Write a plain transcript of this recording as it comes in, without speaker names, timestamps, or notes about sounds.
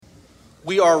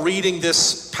We are reading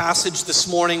this passage this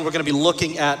morning. We're going to be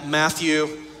looking at Matthew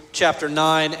chapter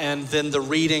 9 and then the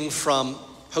reading from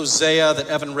Hosea that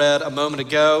Evan read a moment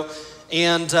ago.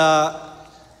 And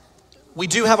we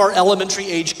do have our elementary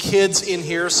age kids in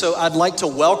here, so I'd like to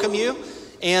welcome you.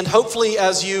 And hopefully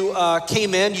as you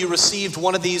came in, you received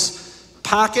one of these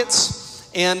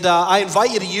packets. And I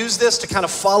invite you to use this to kind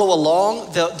of follow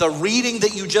along. The reading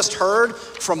that you just heard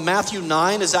from Matthew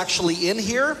 9 is actually in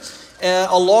here.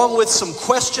 Along with some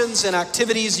questions and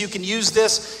activities, you can use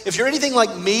this. If you're anything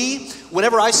like me,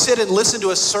 whenever I sit and listen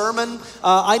to a sermon,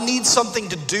 I need something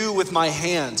to do with my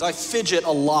hands. I fidget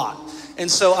a lot. And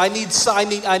so I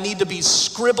need to be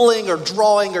scribbling or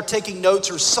drawing or taking notes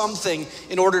or something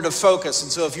in order to focus.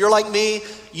 And so if you're like me,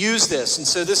 use this. And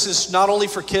so this is not only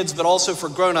for kids, but also for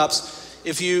grown-ups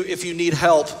if you need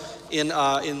help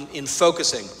in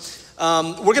focusing.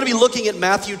 We're going to be looking at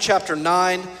Matthew chapter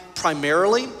 9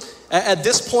 primarily. At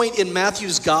this point in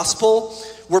Matthew's gospel,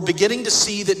 we're beginning to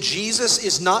see that Jesus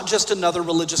is not just another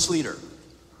religious leader.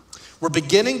 We're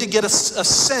beginning to get a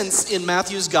sense in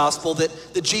Matthew's gospel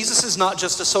that Jesus is not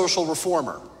just a social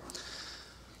reformer.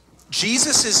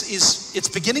 It's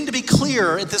beginning to be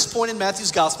clear at this point in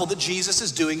Matthew's gospel that Jesus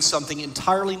is doing something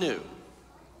entirely new.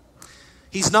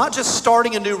 He's not just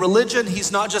starting a new religion.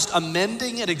 He's not just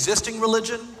amending an existing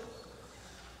religion.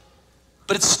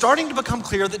 But it's starting to become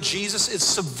clear that Jesus is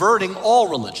subverting all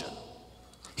religion.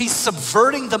 He's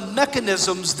subverting the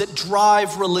mechanisms that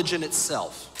drive religion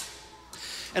itself.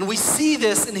 And we see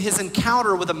this in his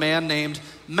encounter with a man named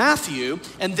Matthew,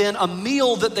 and then a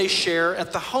meal that they share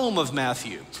at the home of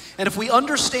Matthew. And if we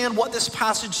understand what this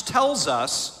passage tells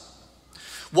us,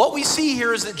 what we see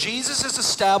here is that Jesus is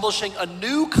establishing a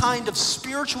new kind of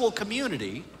spiritual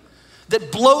community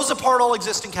that blows apart all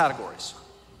existing categories.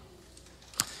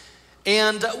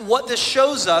 And what this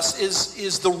shows us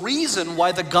is the reason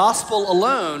why the gospel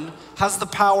alone has the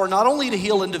power not only to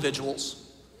heal individuals,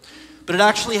 but it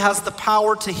actually has the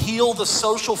power to heal the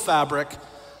social fabric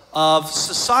of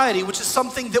society, which is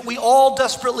something that we all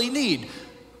desperately need.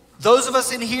 Those of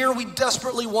us in here, we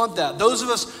desperately want that. Those of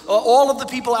us, all of the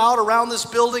people out around this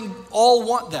building, all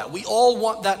want that. We all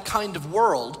want that kind of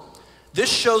world.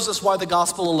 This shows us why the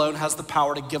gospel alone has the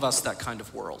power to give us that kind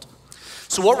of world.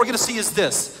 So what we're going to see is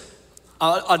this.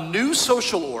 A new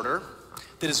social order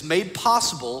that is made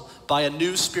possible by a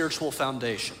new spiritual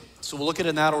foundation. So we'll look at it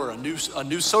in that order, a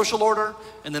new social order,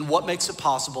 and then what makes it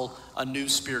possible, a new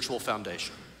spiritual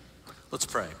foundation. Let's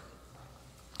pray.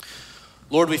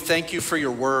 Lord, we thank you for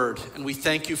your word, and we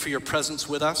thank you for your presence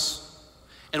with us.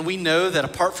 And we know that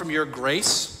apart from your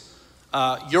grace,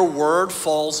 your word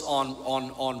falls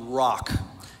on rock,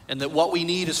 and that what we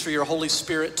need is for your Holy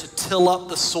Spirit to till up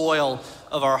the soil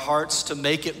of our hearts to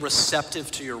make it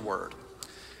receptive to your word.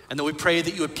 And that we pray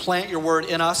that you would plant your word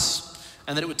in us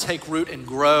and that it would take root and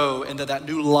grow and that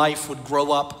new life would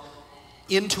grow up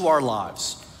into our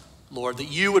lives. Lord,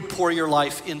 that you would pour your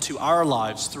life into our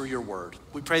lives through your word.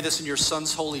 We pray this in your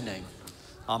son's holy name.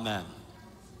 Amen.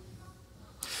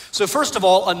 So first of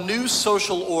all, a new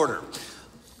social order.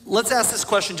 Let's ask this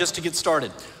question just to get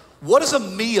started. What does a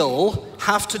meal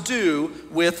have to do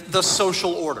with the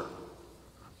social order?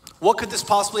 What could this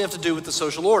possibly have to do with the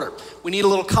social order? We need a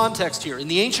little context here. In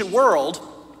the ancient world,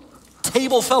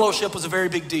 table fellowship was a very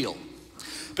big deal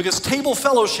because table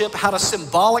fellowship had a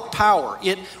symbolic power.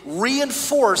 It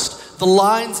reinforced the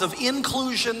lines of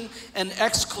inclusion and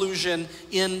exclusion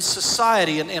in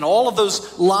society, and all of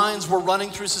those lines were running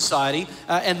through society,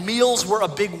 and meals were a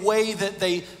big way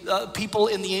that people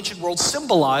in the ancient world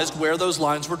symbolized where those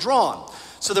lines were drawn.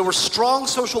 So there were strong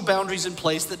social boundaries in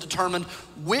place that determined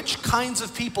which kinds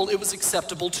of people it was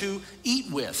acceptable to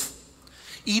eat with.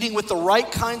 Eating with the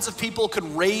right kinds of people could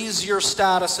raise your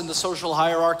status in the social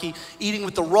hierarchy. Eating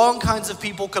with the wrong kinds of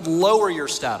people could lower your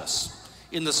status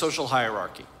in the social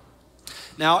hierarchy.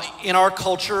 Now, in our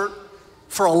culture,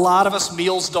 for a lot of us,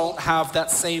 meals don't have that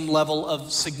same level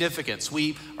of significance.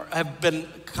 We have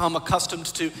become accustomed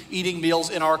to eating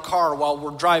meals in our car while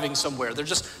we're driving somewhere. They're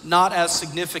just not as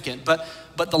significant.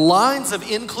 But the lines of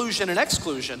inclusion and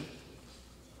exclusion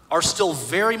are still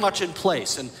very much in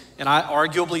place and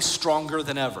arguably stronger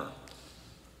than ever.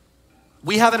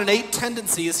 We have an innate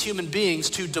tendency as human beings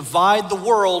to divide the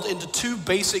world into two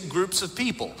basic groups of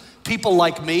people. People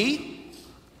like me,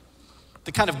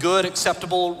 the kind of good,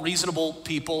 acceptable, reasonable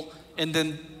people, and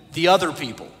then the other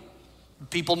people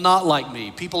not like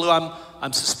me, people who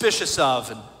I'm suspicious of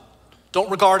and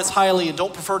don't regard as highly and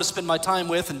don't prefer to spend my time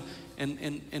with and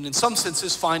in some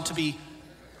senses find to be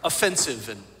offensive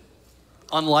and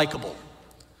unlikable.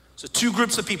 So two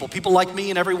groups of people like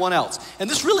me and everyone else. And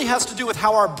this really has to do with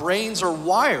how our brains are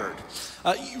wired.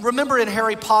 You remember in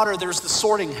Harry Potter, there's the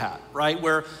sorting hat, right?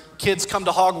 Where kids come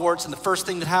to Hogwarts and the first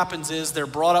thing that happens is they're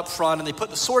brought up front and they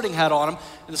put the sorting hat on them.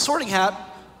 And the sorting hat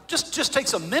just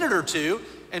takes a minute or two.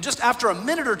 And just after a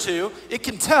minute or two, it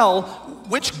can tell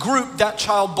which group that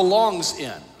child belongs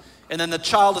in. And then the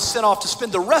child is sent off to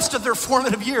spend the rest of their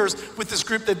formative years with this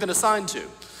group they've been assigned to.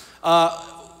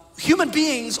 Human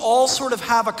beings all sort of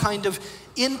have a kind of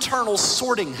internal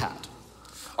sorting hat.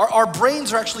 Our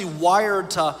brains are actually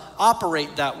wired to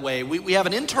operate that way. We have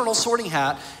an internal sorting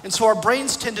hat, and so our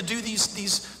brains tend to do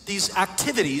these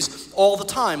activities all the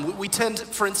time. We tend,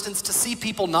 for instance, to see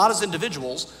people not as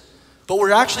individuals, but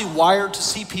we're actually wired to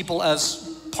see people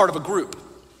as part of a group.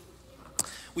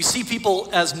 We see people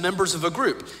as members of a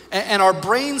group. And our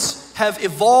brains have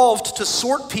evolved to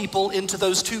sort people into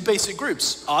those two basic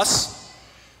groups, us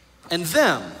and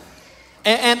them.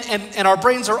 And our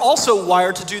brains are also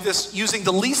wired to do this using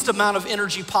the least amount of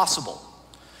energy possible.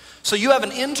 So you have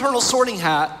an internal sorting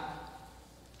hat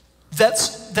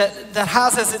that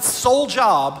has as its sole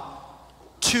job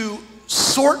to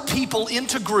sort people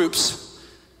into groups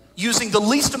using the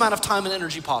least amount of time and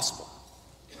energy possible.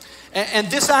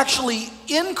 And this actually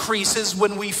increases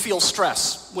when we feel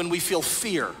stress, when we feel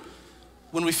fear,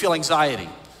 when we feel anxiety.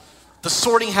 The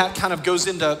sorting hat kind of goes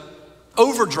into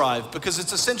overdrive because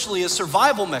it's essentially a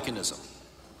survival mechanism.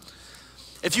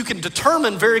 If you can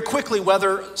determine very quickly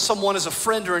whether someone is a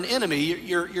friend or an enemy,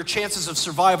 your chances of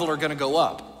survival are going to go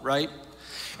up, right?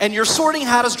 And your sorting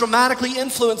hat is dramatically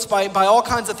influenced by all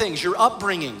kinds of things: your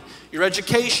upbringing, your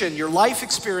education, your life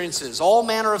experiences, all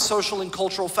manner of social and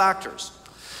cultural factors.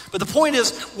 But the point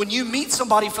is, when you meet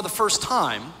somebody for the first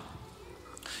time,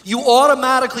 you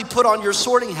automatically put on your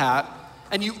sorting hat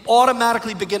and you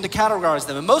automatically begin to categorize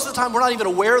them. And most of the time, we're not even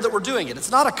aware that we're doing it. It's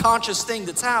not a conscious thing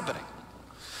that's happening.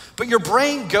 But your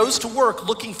brain goes to work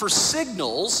looking for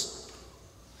signals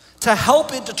to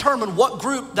help it determine what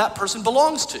group that person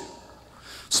belongs to.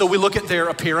 So we look at their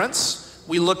appearance,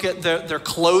 we look at their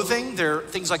clothing, their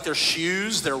things like their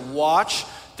shoes, their watch.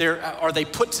 Are they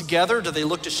put together? Do they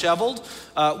look disheveled?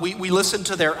 We listen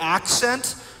to their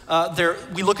accent.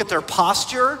 We look at their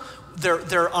posture,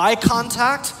 their eye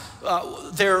contact,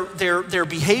 their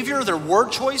behavior, their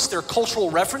word choice, their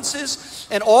cultural references,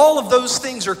 and all of those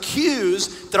things are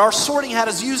cues that our sorting hat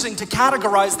is using to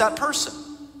categorize that person.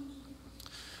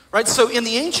 Right? So in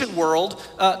the ancient world,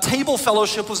 table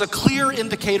fellowship was a clear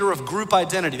indicator of group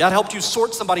identity. That helped you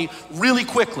sort somebody really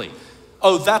quickly.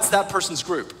 Oh, that's that person's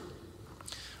group.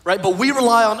 Right? But we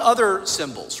rely on other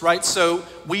symbols, right? So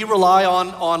we rely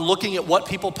on looking at what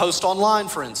people post online,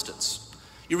 for instance.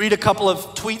 You read a couple of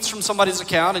tweets from somebody's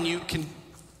account and you can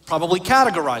probably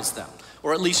categorize them,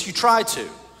 or at least you try to.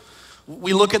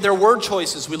 We look at their word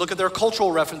choices. We look at their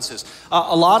cultural references.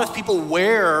 A lot of people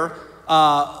wear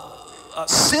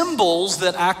symbols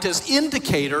that act as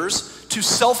indicators to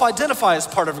self-identify as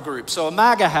part of a group. So a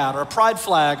MAGA hat or a pride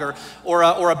flag or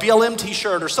a BLM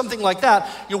t-shirt or something like that.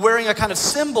 You're wearing a kind of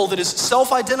symbol that is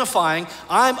self-identifying.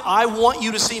 I want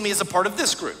you to see me as a part of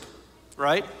this group,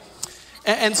 right?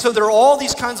 And so there are all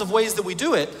these kinds of ways that we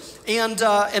do it.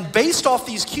 And based off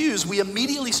these cues, we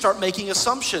immediately start making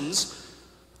assumptions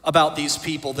about these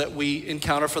people that we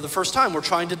encounter for the first time. We're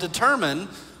trying to determine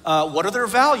what are their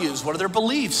values, what are their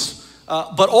beliefs.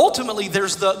 But ultimately,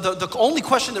 there's the only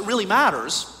question that really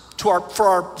matters for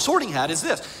our sorting hat is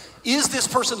this: is this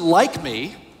person like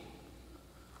me?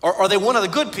 Or are they one of the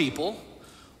good people?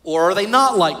 Or are they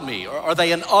not like me? Or are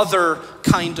they an other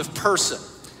kind of person?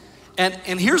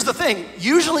 And here's the thing: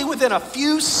 usually within a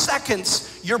few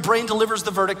seconds, your brain delivers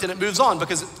the verdict and it moves on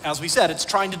because, as we said, it's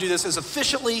trying to do this as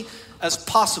efficiently as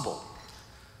possible.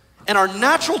 And our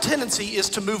natural tendency is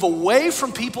to move away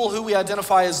from people who we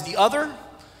identify as the other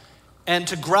and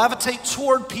to gravitate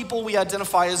toward people we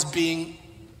identify as being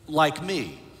like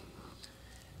me.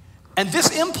 And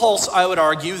this impulse, I would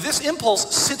argue,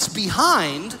 sits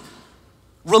behind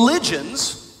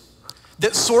religions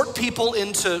that sort people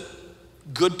into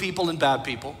good people and bad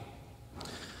people.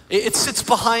 It sits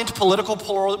behind political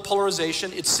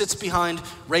polarization. It sits behind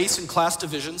race and class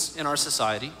divisions in our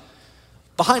society.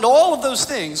 Behind all of those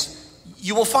things,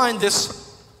 you will find this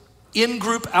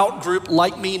in-group, out-group,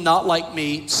 like me, not like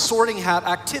me, sorting hat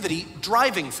activity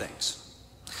driving things.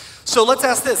 So let's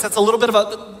ask this. That's a little bit of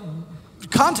a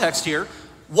context here.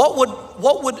 What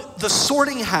would the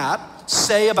sorting hat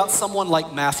say about someone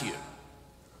like Matthew?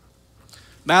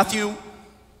 Matthew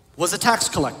was a tax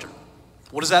collector.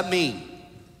 What does that mean?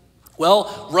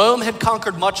 Well, Rome had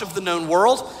conquered much of the known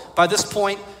world. By this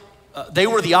point, they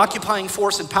were the occupying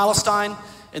force in Palestine,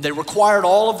 and they required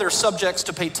all of their subjects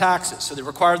to pay taxes. So they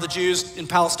required the Jews in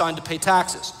Palestine to pay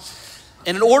taxes.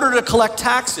 And in order to collect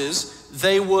taxes,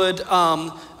 they would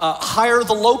hire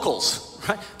the locals,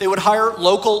 right? They would hire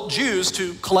local Jews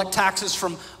to collect taxes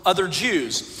from other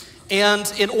Jews.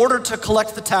 And in order to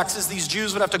collect the taxes, these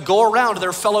Jews would have to go around to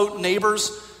their fellow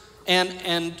neighbors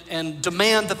and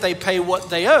demand that they pay what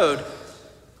they owed.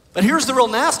 But here's the real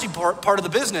nasty part of the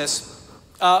business.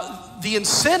 The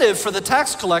incentive for the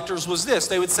tax collectors was this.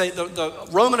 They would say, the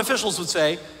Roman officials would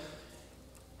say,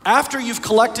 after you've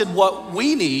collected what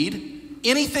we need,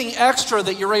 anything extra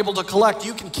that you're able to collect,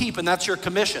 you can keep, and that's your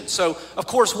commission. So, of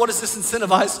course, what does this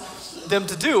incentivize them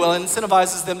to do? Well, it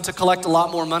incentivizes them to collect a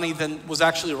lot more money than was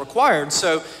actually required.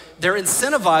 So they're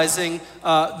incentivizing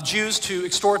Jews to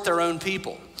extort their own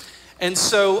people. And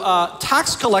so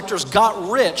tax collectors got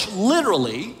rich,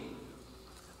 literally,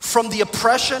 from the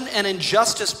oppression and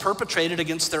injustice perpetrated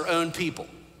against their own people.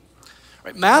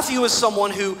 Right? Matthew is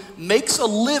someone who makes a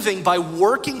living by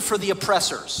working for the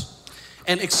oppressors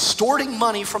and extorting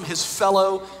money from his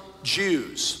fellow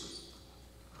Jews.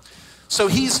 So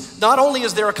not only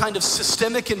is there a kind of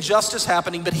systemic injustice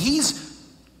happening, but he's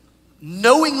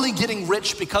knowingly getting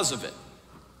rich because of it.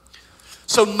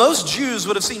 So most Jews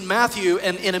would have seen Matthew,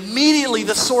 and immediately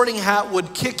the sorting hat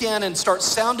would kick in and start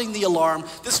sounding the alarm.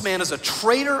 This man is a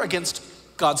traitor against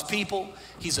God's people.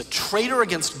 He's a traitor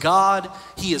against God.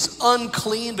 He is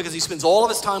unclean because he spends all of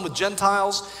his time with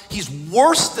Gentiles. He's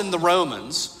worse than the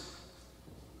Romans.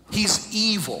 He's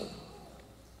evil.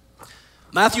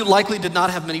 Matthew likely did not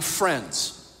have many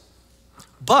friends.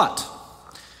 But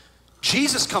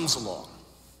Jesus comes along,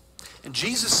 and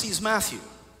Jesus sees Matthew.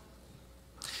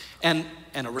 And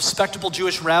a respectable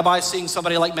Jewish rabbi seeing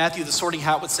somebody like Matthew, the sorting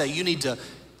hat, would say, you need to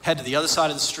head to the other side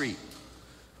of the street.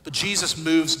 But Jesus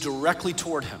moves directly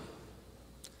toward him.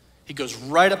 He goes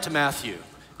right up to Matthew.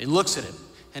 He looks at him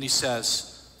and he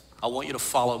says, I want you to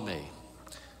follow me.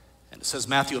 And it says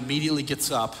Matthew immediately gets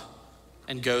up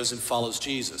and goes and follows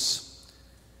Jesus.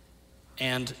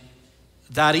 And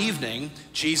that evening,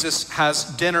 Jesus has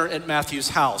dinner at Matthew's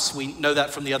house. We know that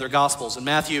from the other Gospels. And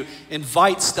Matthew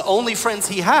invites the only friends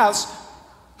he has.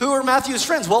 Who are Matthew's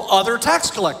friends? Well, other tax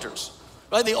collectors.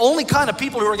 Right? The only kind of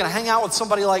people who are going to hang out with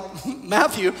somebody like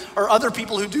Matthew are other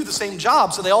people who do the same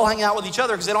job. So they all hang out with each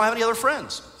other because they don't have any other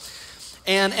friends.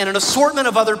 And an assortment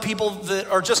of other people that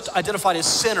are just identified as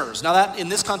sinners. Now that, in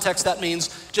this context, that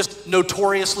means just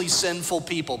notoriously sinful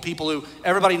people who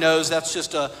everybody knows that's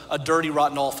just a dirty,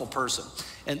 rotten, awful person.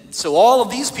 And so all of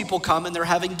these people come and they're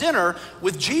having dinner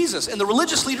with Jesus. And the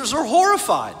religious leaders are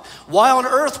horrified. Why on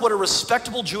earth would a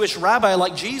respectable Jewish rabbi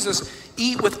like Jesus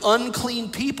eat with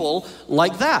unclean people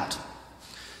like that?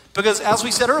 Because as we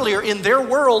said earlier, in their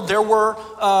world, there were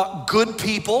good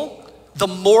people, the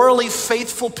morally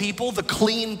faithful people, the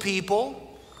clean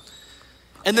people.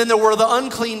 And then there were the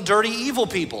unclean, dirty, evil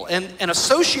people. And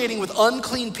associating with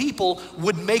unclean people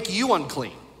would make you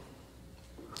unclean.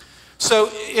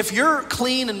 So if you're a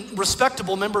clean and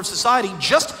respectable member of society,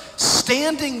 just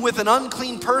standing with an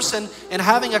unclean person and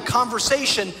having a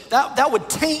conversation, that would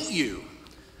taint you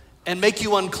and make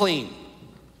you unclean.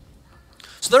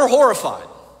 So they're horrified.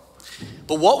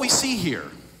 But what we see here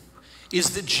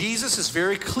is that Jesus is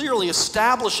very clearly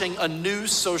establishing a new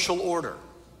social order.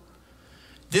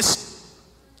 This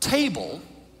table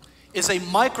is a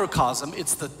microcosm.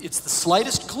 It's the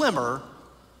slightest glimmer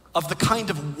of the kind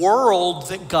of world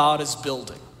that God is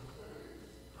building.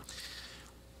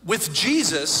 With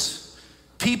Jesus,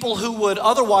 people who would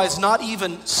otherwise not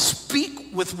even speak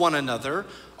with one another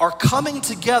are coming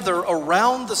together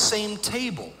around the same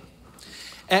table.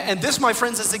 And this, my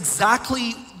friends, is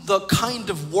exactly the kind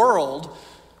of world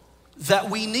that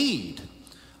we need.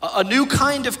 A new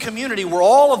kind of community where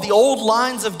all of the old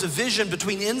lines of division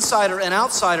between insider and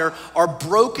outsider are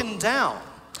broken down.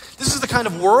 This is the kind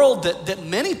of world that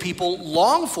many people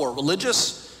long for,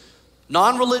 religious,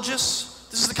 non-religious.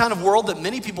 This is the kind of world that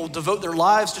many people devote their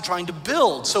lives to trying to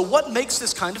build. So what makes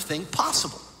this kind of thing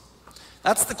possible?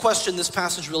 That's the question this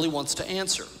passage really wants to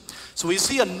answer. So we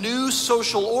see a new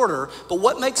social order, but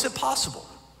what makes it possible?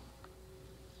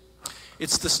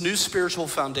 It's this new spiritual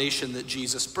foundation that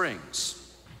Jesus brings.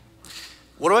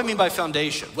 What do I mean by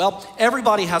foundation? Well,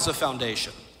 everybody has a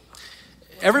foundation.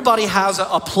 Everybody has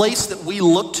a place that we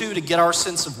look to get our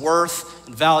sense of worth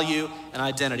and value and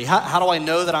identity. How do I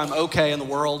know that I'm okay in the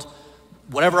world?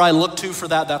 Whatever I look to for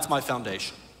that, that's my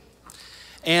foundation.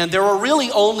 And there are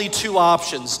really only two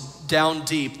options down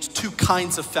deep, two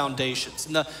kinds of foundations.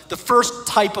 And the first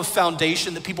type of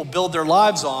foundation that people build their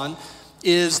lives on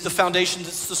is the foundation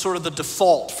that's the sort of the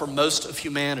default for most of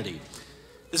humanity.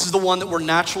 This is the one that we're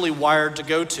naturally wired to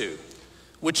go to,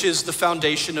 which is the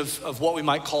foundation of what we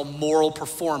might call moral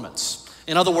performance.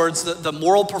 In other words, the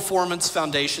moral performance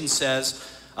foundation says,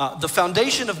 The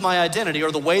foundation of my identity,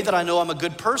 or the way that I know I'm a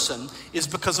good person, is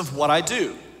because of what I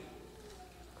do.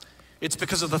 It's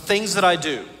because of the things that I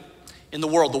do in the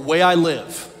world, the way I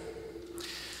live.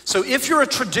 So if you're a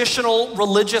traditional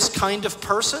religious kind of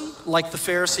person, like the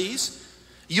Pharisees,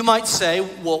 you might say,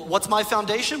 well, what's my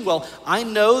foundation? Well, I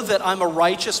know that I'm a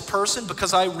righteous person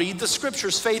because I read the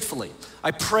scriptures faithfully.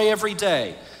 I pray every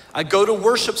day. I go to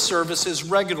worship services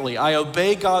regularly. I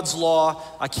obey God's law.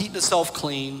 I keep myself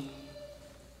clean.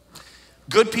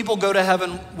 Good people go to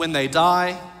heaven when they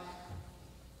die,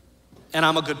 and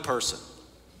I'm a good person.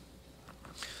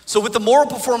 So with the moral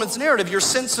performance narrative, your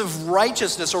sense of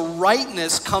righteousness or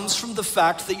rightness comes from the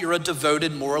fact that you're a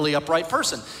devoted, morally upright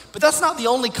person. But that's not the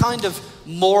only kind of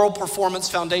moral performance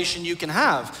foundation you can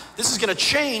have. This is going to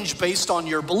change based on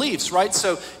your beliefs, right?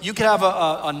 So you could have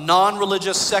a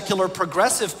non-religious, secular,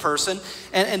 progressive person,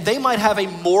 and they might have a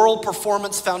moral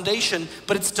performance foundation,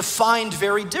 but it's defined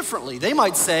very differently. They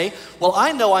might say, well,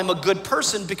 I know I'm a good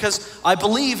person because I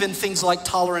believe in things like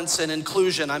tolerance and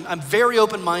inclusion. I'm very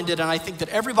open-minded, and I think that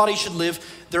everybody should live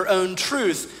their own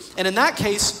truth. And in that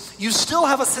case, you still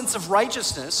have a sense of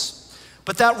righteousness,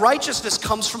 but that righteousness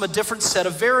comes from a different set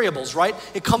of variables, right?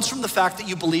 It comes from the fact that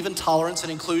you believe in tolerance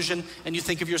and inclusion and you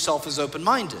think of yourself as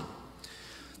open-minded.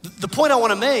 The point I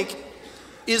want to make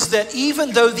is that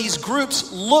even though these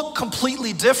groups look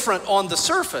completely different on the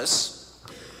surface,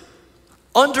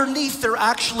 underneath they're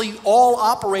actually all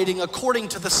operating according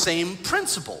to the same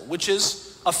principle, which is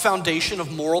a foundation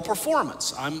of moral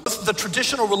performance. I'm the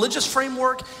traditional religious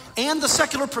framework and the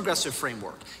secular progressive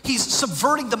framework. He's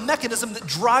subverting the mechanism that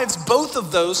drives both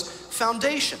of those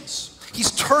foundations. He's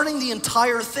turning the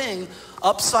entire thing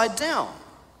upside down.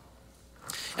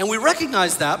 And we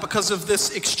recognize that because of this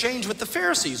exchange with the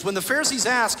Pharisees. When the Pharisees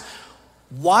ask,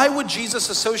 why would Jesus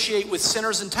associate with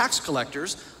sinners and tax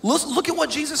collectors? Look at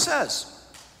what Jesus says.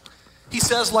 He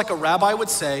says, like a rabbi would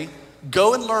say,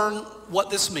 go and learn what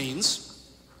this means.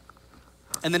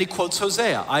 And then he quotes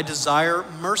Hosea, I desire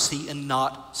mercy and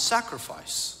not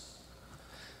sacrifice.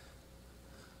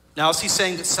 Now, is he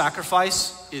saying that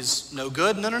sacrifice is no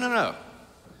good? No.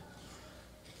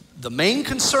 The main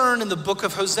concern in the book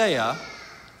of Hosea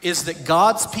is that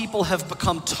God's people have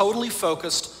become totally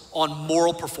focused on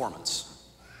moral performance.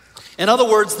 In other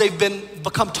words, they've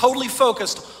become totally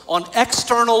focused on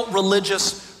external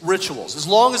religious rituals. As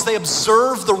long as they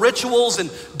observe the rituals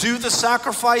and do the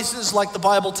sacrifices like the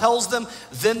Bible tells them,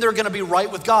 then they're going to be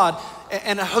right with God.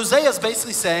 And Hosea is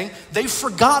basically saying they've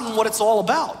forgotten what it's all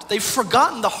about. They've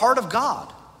forgotten the heart of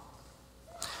God.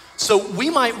 So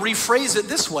we might rephrase it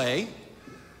this way.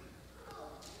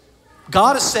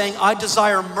 God is saying, I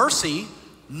desire mercy,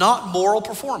 not moral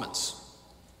performance.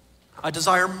 I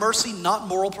desire mercy, not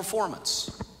moral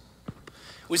performance.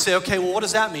 We say, okay, well, what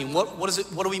does that mean? What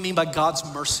do we mean by God's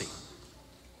mercy?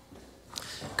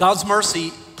 God's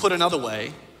mercy, put another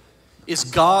way, is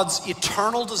God's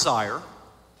eternal desire,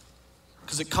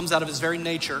 because it comes out of his very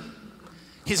nature,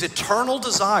 his eternal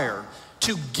desire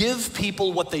to give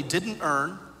people what they didn't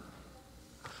earn,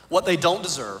 what they don't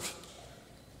deserve,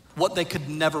 what they could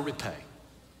never repay.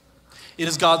 It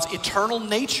is God's eternal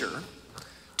nature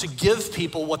to give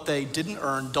people what they didn't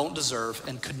earn, don't deserve,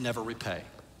 and could never repay.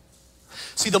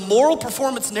 See, the moral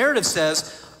performance narrative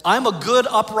says, I'm a good,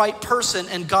 upright person,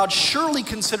 and God surely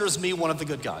considers me one of the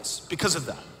good guys because of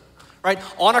that, right?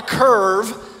 On a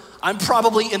curve, I'm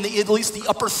probably in at least the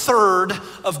upper third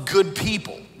of good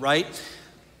people, right?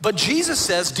 But Jesus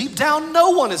says, deep down,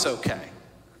 no one is okay.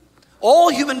 All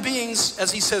human beings,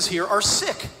 as he says here, are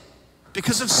sick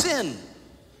because of sin.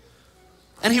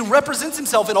 And he represents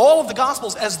himself in all of the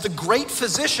Gospels as the great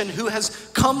physician who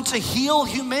has come to heal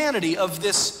humanity of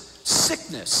this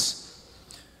sickness.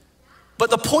 But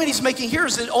the point he's making here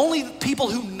is that only people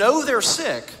who know they're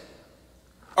sick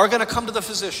are going to come to the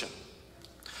physician.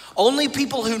 Only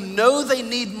people who know they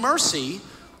need mercy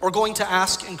are going to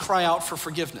ask and cry out for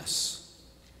forgiveness.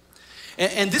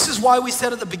 And this is why we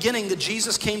said at the beginning that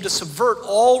Jesus came to subvert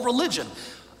all religion.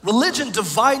 Religion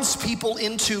divides people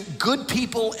into good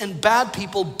people and bad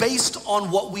people based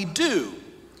on what we do.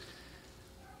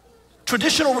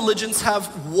 Traditional religions have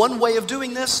one way of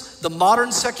doing this. The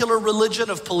modern secular religion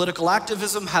of political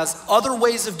activism has other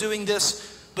ways of doing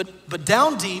this. But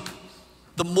down deep,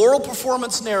 the moral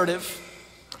performance narrative,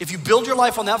 if you build your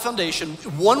life on that foundation,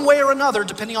 one way or another,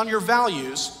 depending on your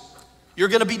values, you're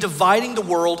going to be dividing the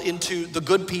world into the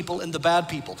good people and the bad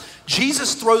people.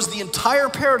 Jesus throws the entire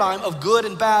paradigm of good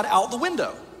and bad out the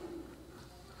window.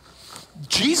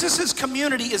 Jesus'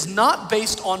 community is not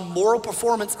based on moral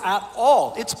performance at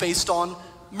all. It's based on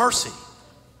mercy.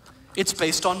 It's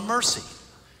based on mercy.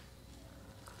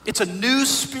 It's a new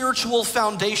spiritual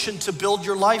foundation to build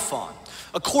your life on.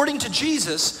 According to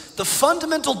Jesus, the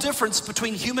fundamental difference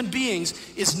between human beings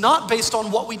is not based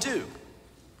on what we do.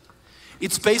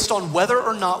 It's based on whether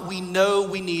or not we know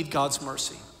we need God's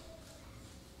mercy.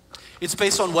 It's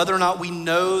based on whether or not we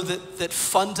know that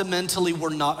fundamentally we're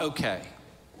not okay,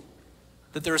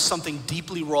 that there is something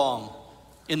deeply wrong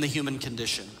in the human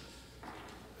condition,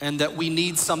 and that we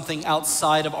need something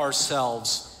outside of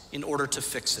ourselves in order to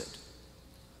fix it.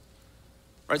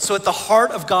 Right? So at the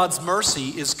heart of God's mercy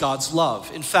is God's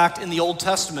love. In fact, in the Old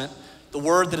Testament, the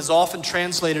word that is often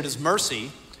translated as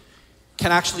mercy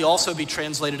can actually also be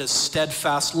translated as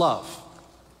steadfast love.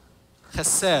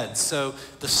 Chesed. So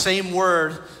the same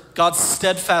word, God's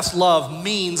steadfast love,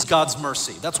 means God's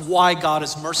mercy. That's why God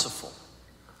is merciful.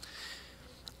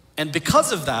 And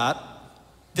because of that,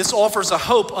 this offers a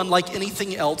hope unlike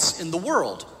anything else in the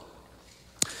world.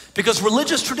 Because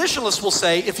religious traditionalists will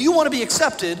say, if you want to be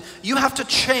accepted, you have to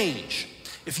change.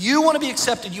 If you want to be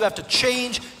accepted, you have to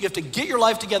change, you have to get your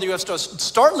life together, you have to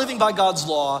start living by God's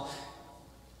law,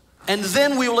 and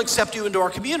then we will accept you into our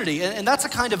community. And that's a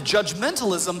kind of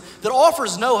judgmentalism that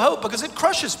offers no hope because it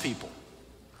crushes people.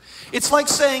 It's like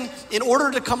saying, in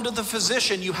order to come to the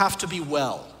physician, you have to be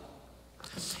well.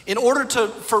 In order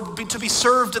to be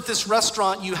served at this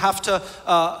restaurant, you have to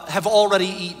have already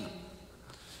eaten.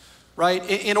 Right?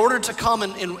 In order to come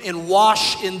and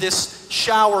wash in this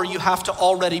shower, you have to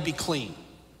already be clean.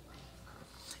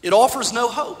 It offers no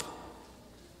hope.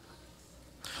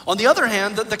 On the other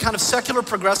hand, the kind of secular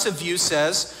progressive view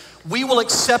says, we will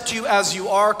accept you as you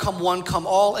are, come one, come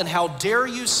all, and how dare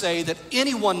you say that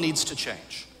anyone needs to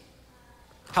change?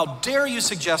 How dare you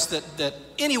suggest that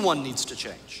anyone needs to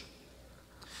change?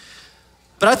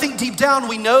 But I think deep down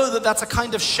we know that that's a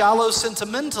kind of shallow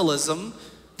sentimentalism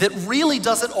that really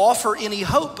doesn't offer any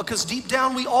hope, because deep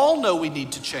down we all know we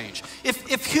need to change.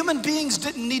 If human beings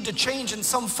didn't need to change in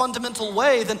some fundamental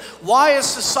way, then why is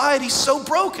society so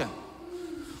broken?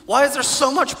 Why is there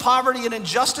so much poverty and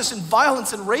injustice and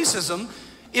violence and racism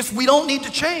if we don't need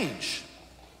to change?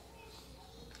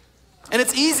 And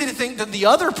it's easy to think that the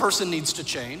other person needs to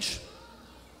change.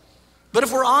 But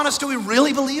if we're honest, do we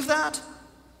really believe that?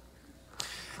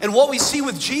 And what we see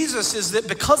with Jesus is that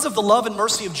because of the love and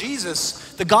mercy of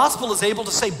Jesus, the gospel is able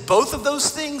to say both of those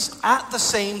things at the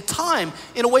same time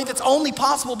in a way that's only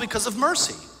possible because of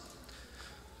mercy.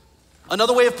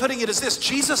 Another way of putting it is this: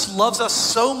 Jesus loves us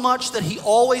so much that he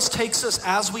always takes us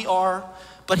as we are,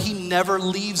 but he never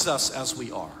leaves us as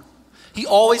we are. He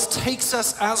always takes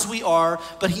us as we are,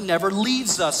 but he never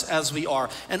leaves us as we are.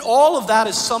 And all of that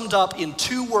is summed up in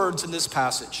two words in this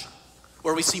passage,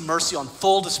 where we see mercy on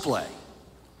full display.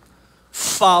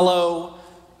 Follow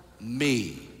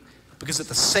me. Because at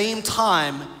the same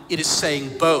time, it is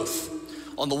saying both.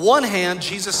 On the one hand,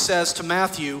 Jesus says to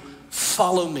Matthew,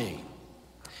 follow me.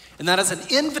 And that is an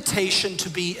invitation to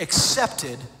be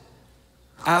accepted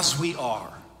as we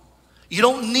are. You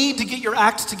don't need to get your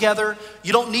act together.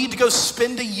 You don't need to go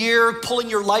spend a year pulling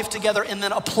your life together and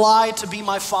then apply to be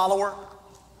my follower.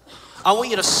 I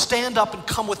want you to stand up and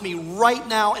come with me right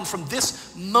now, and from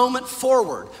this moment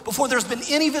forward, before there's been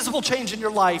any visible change in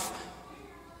your life,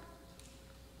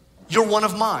 you're one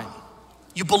of mine.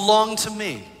 You belong to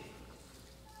me.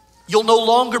 You'll no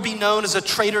longer be known as a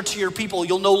traitor to your people.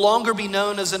 You'll no longer be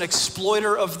known as an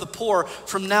exploiter of the poor.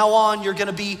 From now on, you're going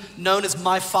to be known as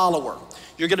my follower.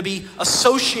 You're going to be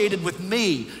associated with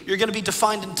me. You're going to be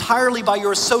defined entirely by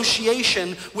your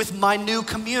association with my new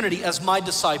community as my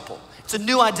disciple. It's a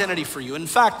new identity for you. In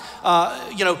fact,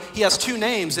 he has two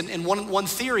names, and one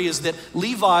theory is that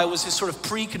Levi was his sort of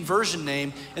pre-conversion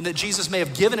name, and that Jesus may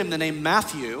have given him the name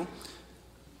Matthew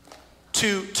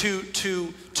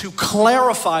to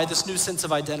clarify this new sense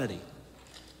of identity.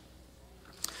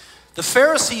 The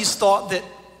Pharisees thought that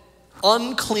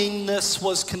uncleanness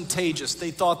was contagious.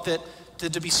 They thought that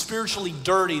to be spiritually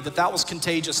dirty, that was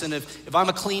contagious. And if I'm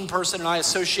a clean person and I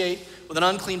associate with an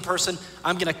unclean person,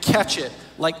 I'm going to catch it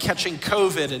like catching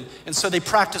COVID. And so they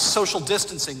practiced social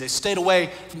distancing. They stayed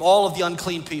away from all of the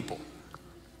unclean people,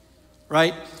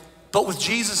 right? But with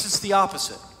Jesus, it's the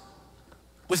opposite.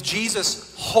 With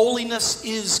Jesus, holiness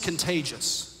is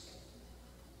contagious.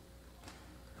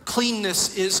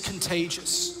 Cleanness is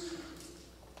contagious.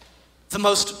 The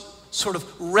most sort of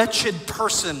wretched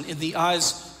person in the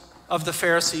eyes of the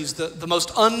Pharisees, the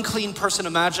most unclean person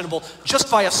imaginable, just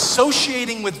by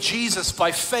associating with Jesus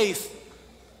by faith,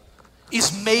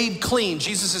 is made clean.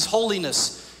 Jesus'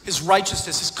 holiness, his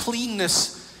righteousness, his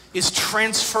cleanness is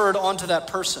transferred onto that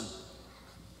person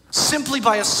simply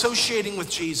by associating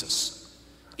with Jesus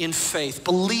in faith,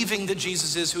 believing that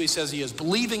Jesus is who he says he is,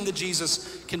 believing that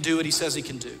Jesus can do what he says he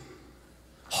can do.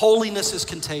 Holiness is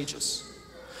contagious.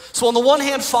 So on the one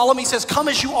hand, follow me says, come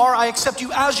as you are, I accept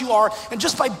you as you are, and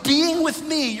just by being with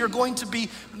me, you're going to be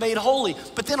made holy.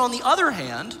 But then on the other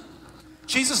hand,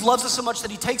 Jesus loves us so much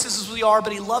that he takes us as we are,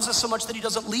 but he loves us so much that he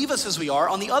doesn't leave us as we are.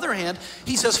 On the other hand,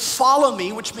 he says, follow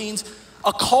me, which means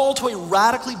a call to a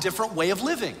radically different way of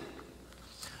living.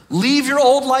 Leave your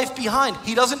old life behind.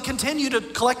 He doesn't continue to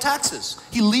collect taxes.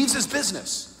 He leaves his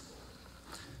business.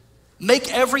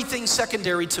 Make everything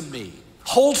secondary to me.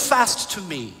 Hold fast to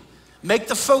me. Make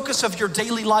the focus of your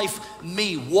daily life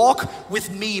me. Walk with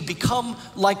me. Become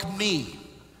like me.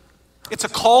 It's a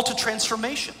call to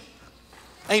transformation.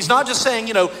 And he's not just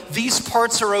saying, these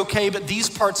parts are okay, but these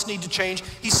parts need to change.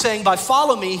 He's saying, by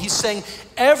follow me, he's saying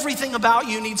everything about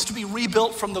you needs to be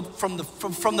rebuilt from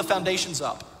the foundations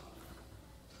up.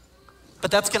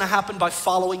 But that's going to happen by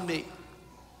following me.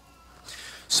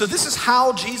 So this is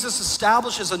how Jesus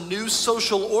establishes a new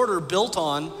social order built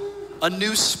on a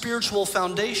new spiritual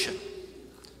foundation.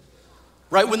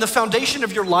 Right? When the foundation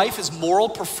of your life is moral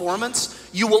performance,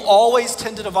 you will always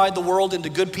tend to divide the world into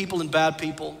good people and bad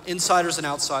people, insiders and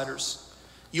outsiders.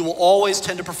 You will always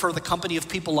tend to prefer the company of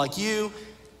people like you,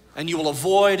 and you will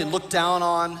avoid and look down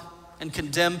on and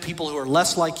condemn people who are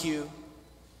less like you.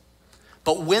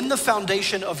 But when the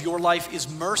foundation of your life is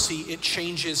mercy, it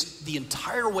changes the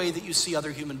entire way that you see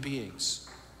other human beings.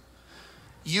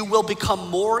 You will become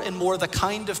more and more the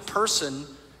kind of person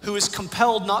who is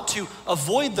compelled not to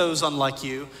avoid those unlike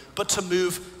you, but to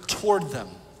move toward them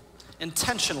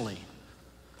intentionally,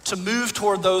 to move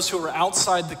toward those who are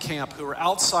outside the camp, who are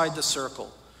outside the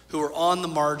circle, who are on the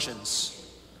margins,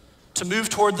 to move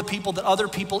toward the people that other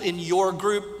people in your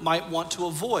group might want to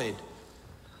avoid.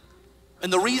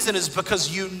 And the reason is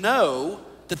because you know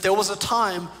that there was a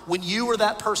time when you were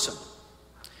that person.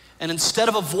 And instead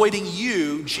of avoiding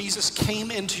you, Jesus came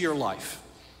into your life.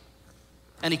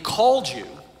 And he called you.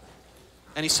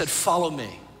 And he said, follow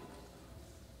me.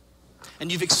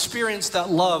 And you've experienced that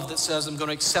love that says, I'm going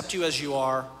to accept you as you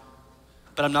are,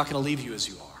 but I'm not going to leave you as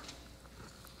you are.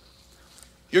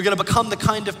 You're going to become the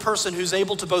kind of person who's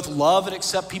able to both love and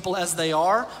accept people as they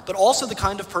are, but also the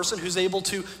kind of person who's able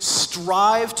to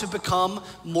strive to become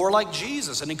more like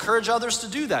Jesus and encourage others to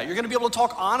do that. You're going to be able to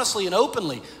talk honestly and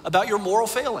openly about your moral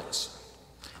failings.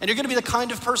 And you're going to be the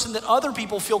kind of person that other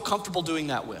people feel comfortable doing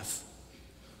that with,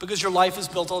 because your life is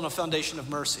built on a foundation of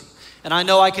mercy. And I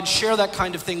know I can share that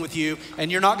kind of thing with you,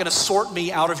 and you're not going to sort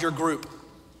me out of your group,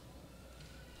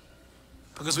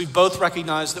 because we both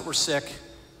recognize that we're sick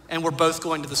and we're both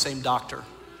going to the same doctor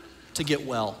to get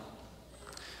well.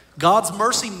 God's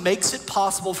mercy makes it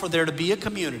possible for there to be a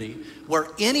community where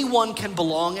anyone can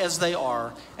belong as they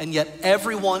are, and yet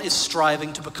everyone is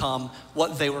striving to become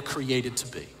what they were created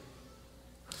to be.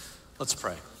 Let's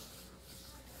pray.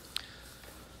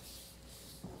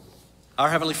 Our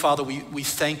Heavenly Father, we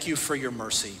thank you for your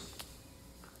mercy.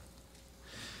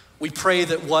 We pray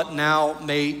that what now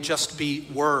may just be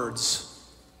words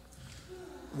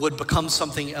would become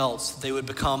something else. They would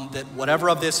become, that whatever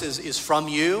of this is from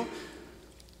you,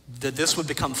 that this would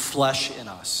become flesh in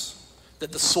us.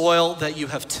 That the soil that you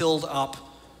have tilled up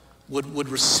would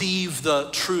receive the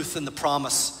truth and the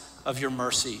promise of your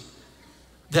mercy.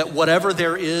 That whatever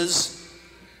there is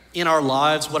in our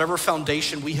lives, whatever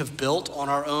foundation we have built on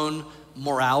our own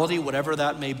morality, whatever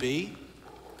that may be,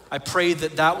 I pray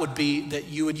that would be, that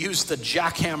you would use the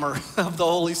jackhammer of the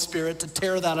Holy Spirit to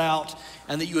tear that out,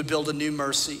 and that you would build a new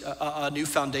mercy, a new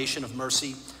foundation of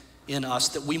mercy in us,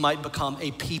 that we might become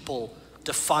a people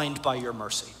defined by your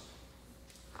mercy.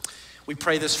 We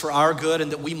pray this for our good,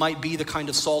 and that we might be the kind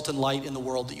of salt and light in the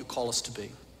world that you call us to be.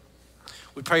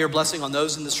 We pray your blessing on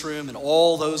those in this room and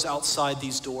all those outside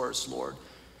these doors, Lord,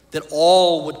 that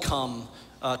all would come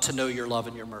to know your love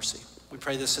and your mercy. We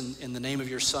pray this in the name of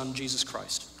your Son, Jesus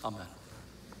Christ. Amen.